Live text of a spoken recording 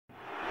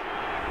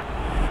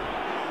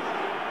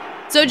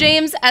So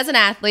James, as an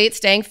athlete,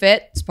 staying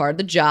fit is part of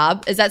the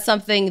job. Is that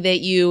something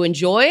that you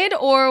enjoyed,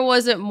 or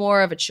was it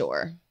more of a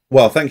chore?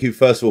 Well, thank you,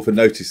 first of all, for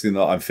noticing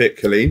that I'm fit,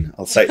 Colleen.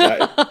 I'll take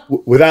that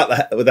with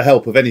the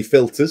help of any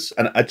filters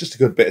and just a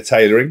good bit of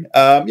tailoring.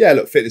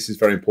 Look, fitness is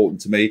very important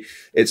to me.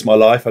 It's my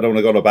life. I don't want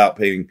to go on about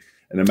being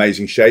in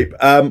amazing shape.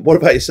 What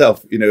about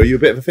yourself? Are you a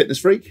bit of a fitness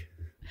freak?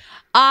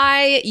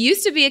 I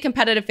used to be a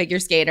competitive figure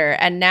skater,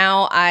 and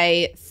now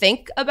I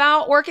think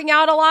about working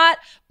out a lot,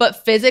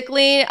 but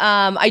physically,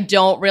 I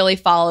don't really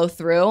follow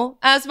through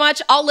as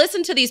much. I'll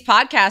listen to these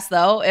podcasts,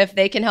 though, if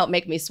they can help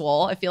make me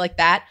swole. I feel like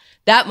that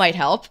might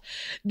help.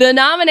 The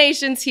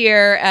nominations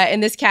here in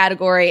this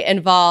category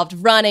involved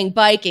running,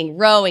 biking,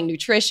 rowing,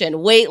 nutrition,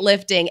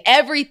 weightlifting,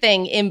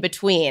 everything in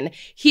between.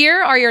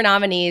 Here are your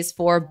nominees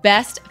for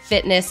Best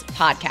Fitness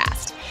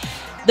Podcast: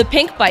 The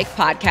Pink Bike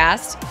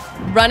Podcast,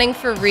 Running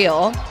for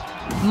Real,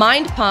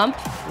 Mind Pump,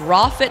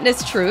 Raw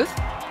Fitness Truth,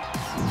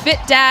 Fit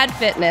Dad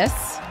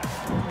Fitness,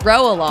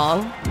 Row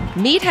Along,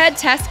 Meathead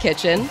Test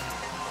Kitchen,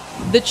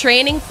 the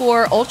Training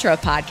for Ultra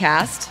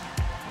Podcast,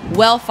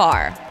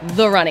 Wellfar,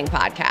 the Running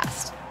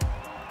Podcast.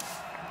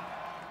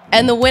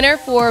 And the winner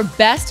for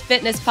Best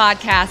Fitness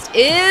Podcast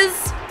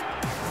is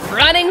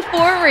Running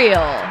for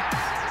Real.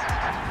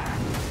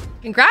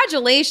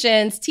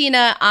 Congratulations,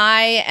 Tina.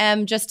 I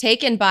am just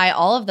taken by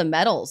all of the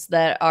medals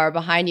that are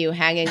behind you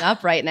hanging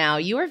up right now.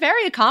 You are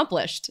very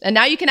accomplished. And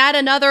now you can add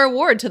another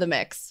award to the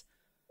mix.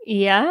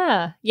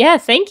 Yeah.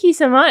 Thank you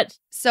so much.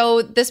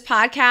 So this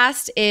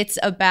podcast, it's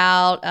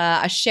about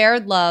a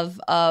shared love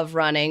of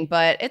running,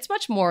 but it's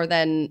much more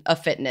than a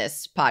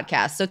fitness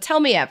podcast. So tell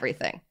me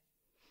everything.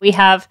 We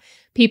have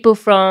people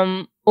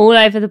from all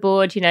over the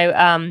board,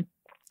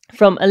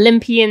 from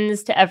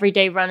Olympians to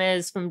everyday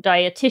runners, from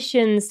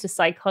dietitians to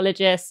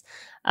psychologists,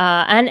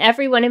 and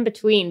everyone in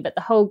between. But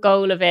the whole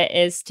goal of it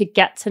is to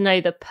get to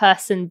know the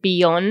person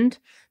beyond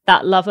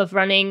that love of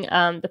running,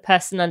 the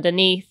person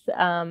underneath,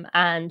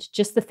 and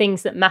just the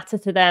things that matter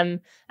to them,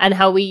 and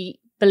how we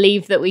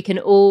believe that we can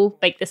all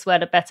make this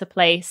world a better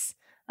place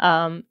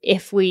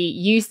if we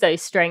use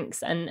those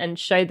strengths and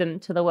show them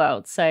to the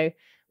world. So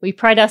we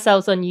pride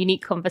ourselves on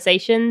unique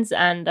conversations,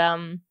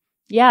 and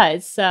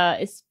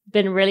it's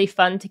been really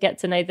fun to get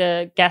to know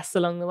the guests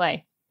along the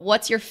way.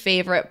 What's your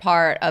favorite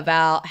part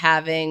about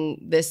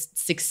having this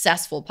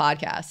successful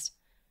podcast?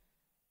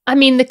 I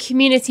mean, the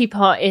community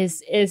part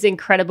is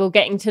incredible,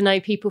 getting to know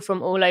people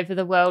from all over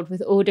the world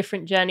with all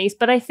different journeys.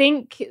 But I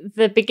think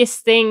the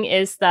biggest thing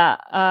is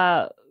that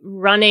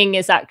running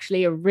is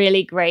actually a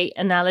really great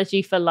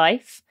analogy for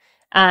life.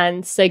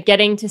 And so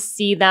getting to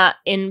see that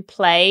in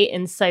play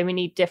in so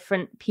many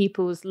different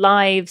people's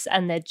lives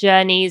and their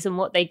journeys and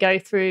what they go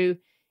through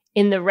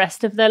in the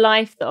rest of their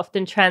life that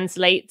often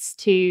translates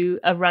to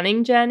a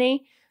running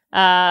journey.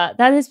 That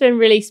has been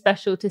really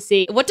special to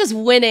see. What does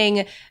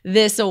winning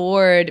this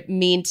award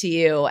mean to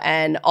you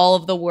and all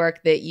of the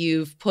work that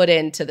you've put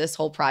into this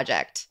whole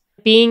project?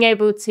 Being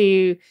able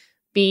to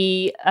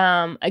be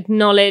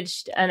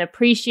acknowledged and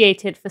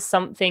appreciated for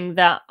something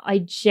that I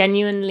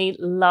genuinely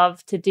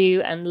love to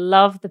do and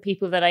love the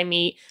people that I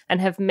meet,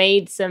 and have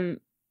made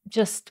some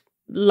just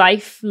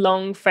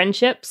lifelong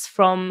friendships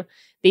from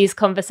these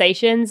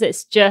conversations.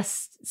 It's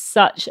just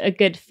such a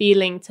good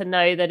feeling to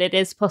know that it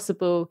is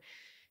possible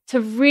to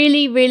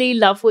really, really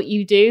love what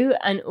you do,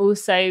 and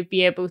also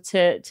be able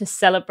to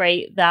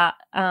celebrate that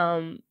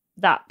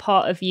that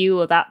part of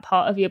you or that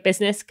part of your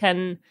business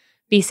can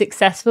be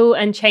successful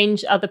and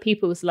change other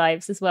people's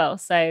lives as well.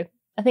 So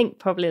I think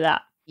probably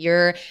that.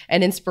 You're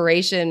an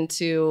inspiration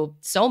to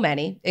so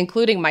many,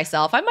 including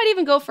myself. I might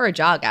even go for a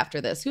jog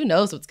after this. Who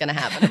knows what's going to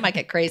happen? It might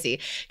get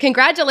crazy.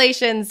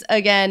 Congratulations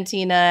again,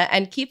 Tina,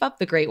 and keep up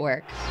the great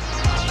work.